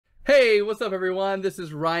Hey, what's up everyone? This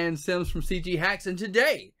is Ryan Sims from CG Hacks, and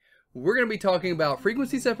today we're going to be talking about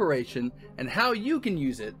frequency separation and how you can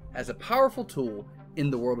use it as a powerful tool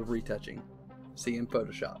in the world of retouching. See you in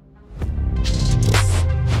Photoshop.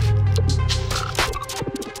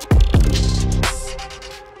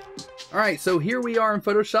 Alright, so here we are in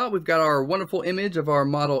Photoshop. We've got our wonderful image of our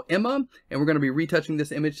model Emma, and we're going to be retouching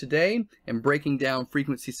this image today and breaking down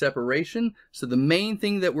frequency separation. So the main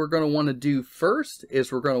thing that we're going to want to do first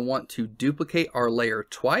is we're going to want to duplicate our layer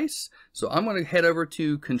twice. So I'm going to head over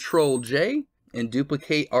to Control J and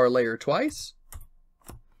duplicate our layer twice.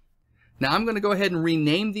 Now I'm going to go ahead and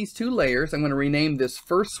rename these two layers. I'm going to rename this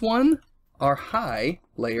first one our high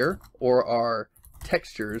layer, or our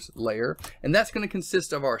textures layer, and that's going to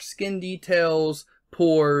consist of our skin details,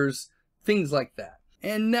 pores, things like that.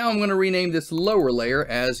 And now I'm going to rename this lower layer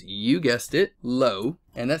as, you guessed it, low,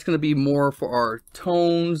 and that's going to be more for our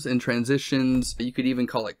tones and transitions. You could even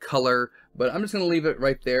call it color, but I'm just going to leave it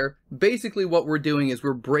right there. Basically what we're doing is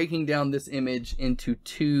we're breaking down this image into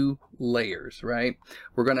two layers, right?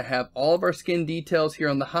 We're going to have all of our skin details here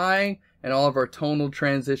on the high and all of our tonal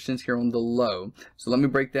transitions here on the low. So let me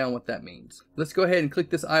break down what that means. Let's go ahead and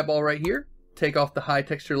click this eyeball right here, take off the high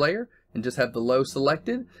texture layer, and just have the low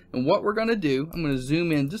selected. And what we're going to do, I'm going to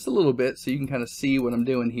zoom in just a little bit so you can kind of see what I'm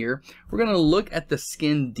doing here. We're going to look at the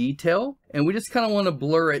skin detail, and we just kind of want to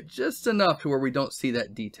blur it just enough to where we don't see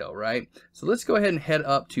that detail, right? So let's go ahead and head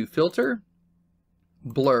up to Filter,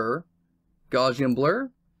 Blur, Gaussian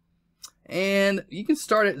Blur, and you can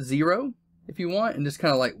start at 0 if you want and just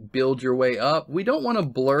kind of like build your way up. We don't want to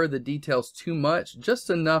blur the details too much, just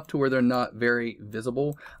enough to where they're not very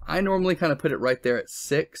visible. I normally kind of put it right there at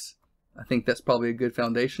 6. I think that's probably a good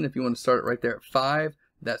foundation. If you want to start it right there at 5,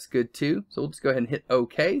 that's good too. So we'll just go ahead and hit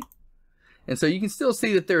OK. And so you can still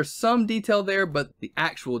see that there's some detail there, but the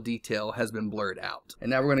actual detail has been blurred out. And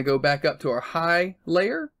now we're going to go back up to our high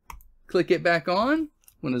layer, click it back on.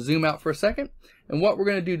 I'm going to zoom out for a second. And what we're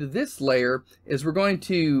going to do to this layer is we're going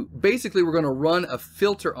to run a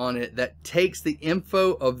filter on it that takes the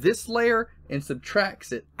info of this layer and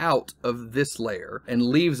subtracts it out of this layer and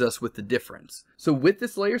leaves us with the difference. So with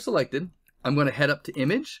this layer selected, I'm going to head up to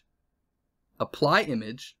Image, Apply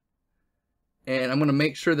Image, and I'm going to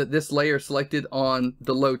make sure that this layer is selected on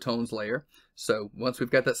the low tones layer. So once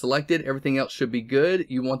we've got that selected, everything else should be good.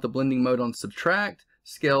 You want the blending mode on Subtract,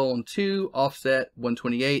 Scale on 2, Offset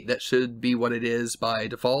 128. That should be what it is by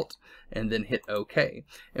default, and then hit OK.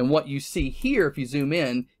 And what you see here, if you zoom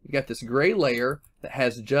in, you've got this gray layer that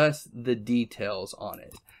has just the details on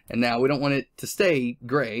it. And now we don't want it to stay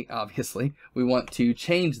gray, obviously. We want to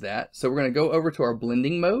change that. So we're going to go over to our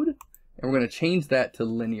blending mode, and we're going to change that to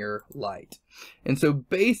linear light. And so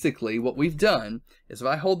basically what we've done is if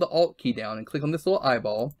I hold the Alt key down and click on this little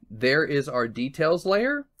eyeball, there is our details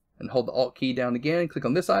layer. And hold the Alt key down again, click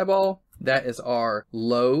on this eyeball. That is our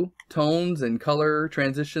low tones and color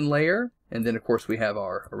transition layer. And then of course we have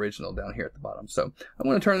our original down here at the bottom. So I'm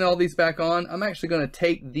going to turn all these back on. I'm actually going to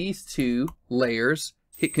take these two layers,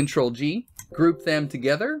 hit Control G, group them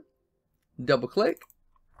together, double click,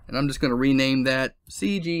 and I'm just going to rename that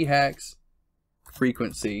CG Hacks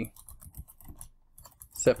Frequency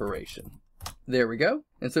Separation. There we go.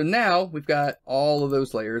 And so now we've got all of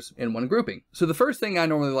those layers in one grouping. So the first thing I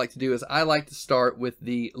normally like to do is I like to start with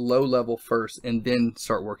the low level first and then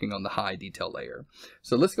start working on the high detail layer.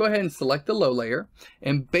 So let's go ahead and select the low layer.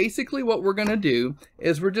 And basically what we're going to do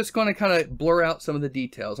is we're just going to kind of blur out some of the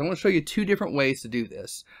details. I want to show you two different ways to do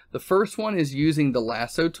this. The first one is using the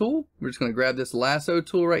lasso tool. We're just going to grab this lasso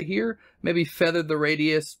tool right here, maybe feather the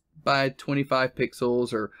radius by 25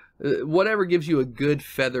 pixels or whatever gives you a good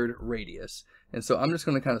feathered radius. And so I'm just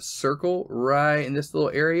going to kind of circle right in this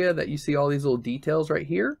little area that you see all these little details right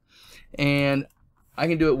here. And I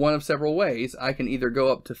can do it one of several ways. I can either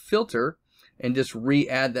go up to Filter and just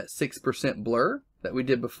re-add that 6% blur that we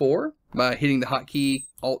did before by hitting the hotkey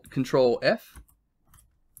Alt Control F.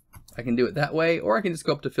 I can do it that way, or I can just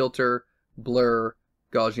go up to Filter, Blur,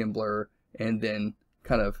 Gaussian Blur, and then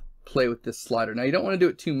kind of play with this slider. Now you don't want to do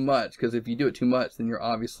it too much, because if you do it too much then you're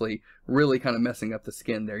obviously really kind of messing up the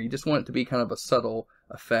skin there. You just want it to be kind of a subtle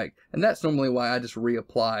effect, and that's normally why I just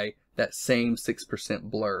reapply that same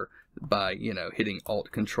 6% blur by, you know, hitting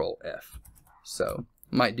Alt Control F. So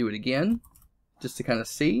I might do it again just to kind of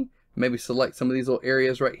see. Maybe select some of these little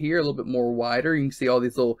areas right here a little bit more wider. You can see all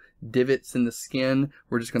these little divots in the skin.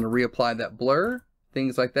 We're just going to reapply that blur,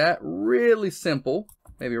 things like that. Really simple.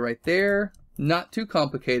 Maybe right there. Not too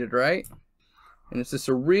complicated, right? And it's just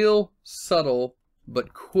a real subtle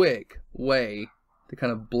but quick way to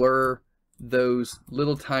kind of blur those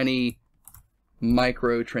little tiny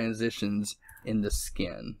micro transitions in the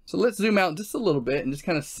skin. So let's zoom out just a little bit and just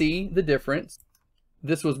kind of see the difference.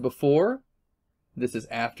 This was before, this is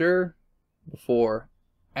after, before,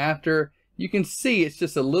 after. You can see it's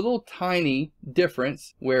just a little tiny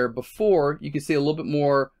difference where before you can see a little bit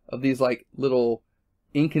more of these like little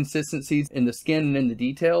inconsistencies in the skin and in the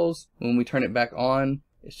details. When we turn it back on,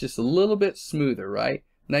 it's just a little bit smoother, right?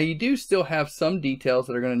 Now you do still have some details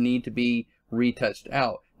that are going to need to be retouched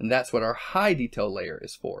out, and that's what our high detail layer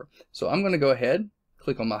is for. So I'm going to go ahead,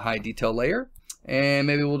 click on my high detail layer, and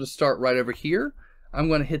maybe we'll just start right over here. I'm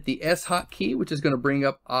going to hit the S hotkey, which is going to bring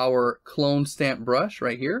up our clone stamp brush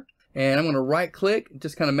right here. And I'm going to right click,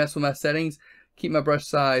 just kind of mess with my settings, keep my brush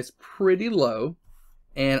size pretty low.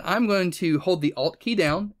 And I'm going to hold the Alt key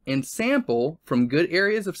down and sample from good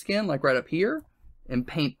areas of skin, like right up here, and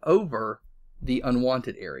paint over the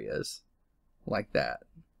unwanted areas, like that.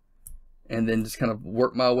 And then just kind of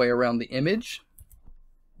work my way around the image,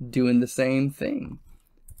 doing the same thing.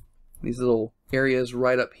 These little areas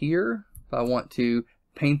right up here, if I want to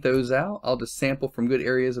paint those out, I'll just sample from good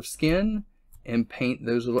areas of skin and paint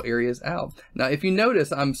those little areas out. Now if you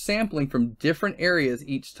notice, I'm sampling from different areas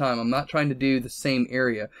each time. I'm not trying to do the same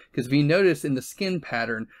area, because if you notice in the skin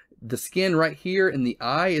pattern, the skin right here in the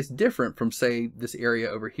eye is different from, say, this area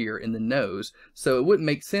over here in the nose. So it wouldn't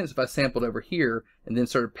make sense if I sampled over here and then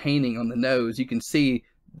started painting on the nose. You can see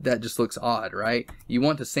that just looks odd, right? You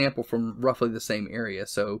want to sample from roughly the same area.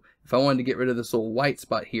 So if I wanted to get rid of this little white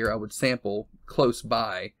spot here, I would sample close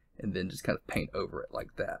by and then just kind of paint over it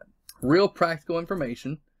like that. Real practical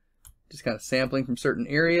information, just kind of sampling from certain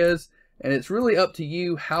areas. And it's really up to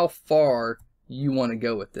you how far you want to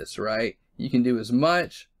go with this, right? You can do as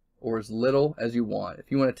much or as little as you want. If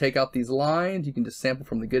you want to take out these lines, you can just sample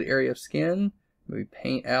from the good area of skin, maybe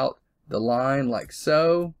paint out the line like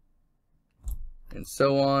so, and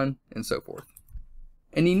so on and so forth.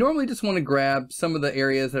 And you normally just want to grab some of the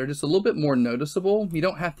areas that are just a little bit more noticeable. You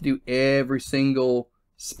don't have to do every single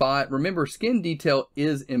spot. Remember, skin detail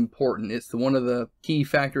is important. It's one of the key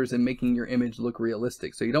factors in making your image look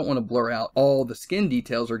realistic. So you don't want to blur out all the skin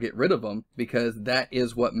details or get rid of them, because that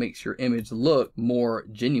is what makes your image look more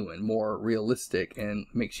genuine, more realistic, and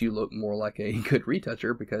makes you look more like a good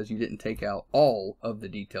retoucher, because you didn't take out all of the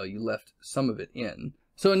detail. You left some of it in.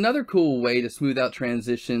 So another cool way to smooth out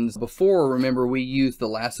transitions, before, remember, we used the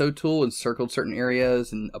lasso tool and circled certain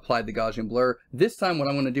areas and applied the Gaussian blur. This time what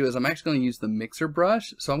I'm going to do is I'm actually going to use the mixer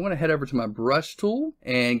brush. So I'm going to head over to my brush tool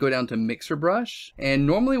and go down to mixer brush. And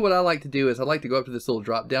normally what I like to do is I like to go up to this little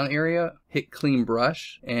drop down area, hit clean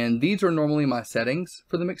brush. And these are normally my settings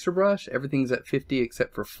for the mixer brush. Everything's at 50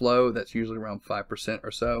 except for flow. That's usually around 5%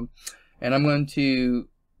 or so. And I'm going to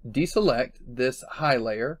deselect this high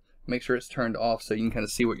layer. Make sure it's turned off so you can kind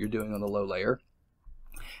of see what you're doing on the low layer.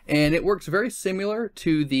 And it works very similar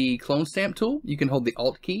to the clone stamp tool. You can hold the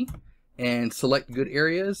Alt key and select good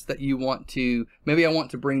areas that you want to, maybe I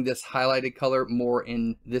want to bring this highlighted color more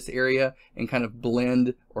in this area and kind of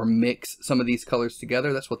blend or mix some of these colors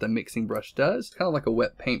together. That's what the mixing brush does. It's kind of like a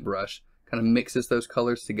wet paint brush, kind of mixes those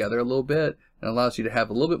colors together a little bit and allows you to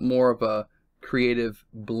have a little bit more of a creative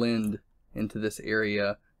blend into this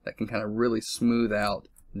area that can kind of really smooth out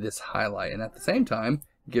this highlight and at the same time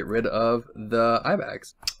get rid of the eye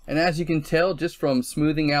bags. And as you can tell just from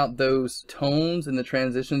smoothing out those tones and the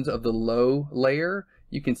transitions of the low layer,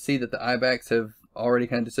 you can see that the eye bags have already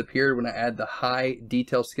kind of disappeared when I add the high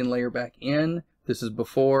detail skin layer back in. This is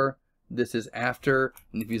before, this is after,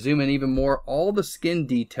 and if you zoom in even more, all the skin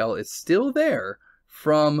detail is still there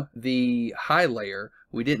from the high layer.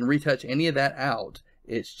 We didn't retouch any of that out.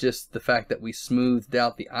 It's just the fact that we smoothed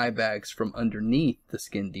out the eye bags from underneath the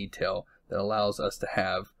skin detail that allows us to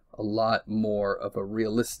have a lot more of a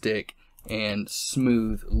realistic and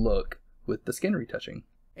smooth look with the skin retouching.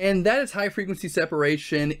 And that is high frequency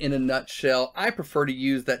separation in a nutshell. I prefer to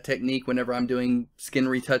use that technique whenever I'm doing skin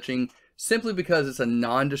retouching, simply because it's a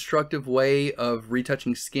non-destructive way of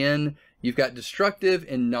retouching skin. You've got destructive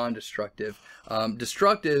and non-destructive.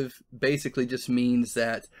 Destructive basically just means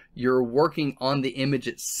that you're working on the image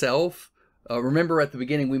itself. Remember at the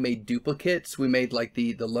beginning we made duplicates. We made like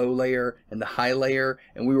the low layer and the high layer,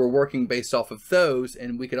 and we were working based off of those,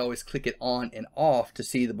 and we could always click it on and off to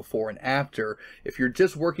see the before and after. If you're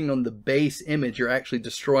just working on the base image, you're actually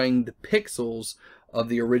destroying the pixels of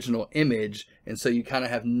the original image, and so you kind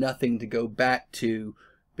of have nothing to go back to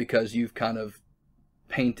because you've kind of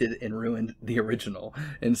painted and ruined the original.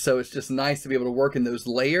 And so it's just nice to be able to work in those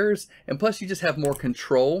layers, and plus you just have more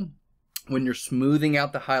control when you're smoothing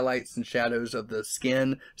out the highlights and shadows of the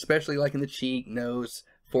skin, especially like in the cheek, nose,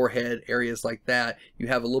 forehead, areas like that, you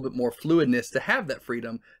have a little bit more fluidness to have that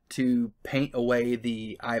freedom to paint away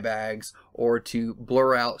the eye bags or to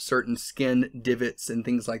blur out certain skin divots and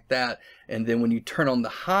things like that. And then when you turn on the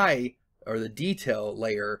high or the detail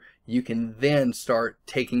layer, you can then start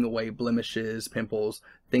taking away blemishes, pimples,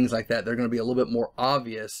 things like that. They're going to be a little bit more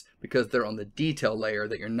obvious because they're on the detail layer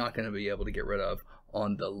that you're not going to be able to get rid of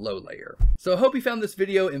on the low layer. So I hope you found this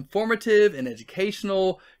video informative and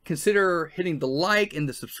educational. Consider hitting the like and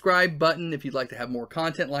the subscribe button if you'd like to have more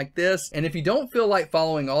content like this. And if you don't feel like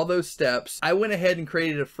following all those steps, I went ahead and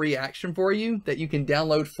created a free action for you that you can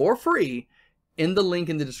download for free in the link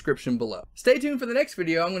in the description below. Stay tuned for the next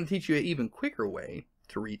video. I'm going to teach you an even quicker way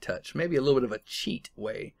to retouch, maybe a little bit of a cheat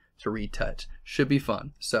way to retouch. Should be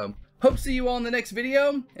fun. So hope to see you all in the next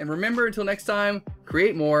video. And remember, until next time,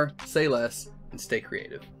 create more, say less, and stay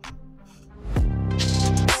creative.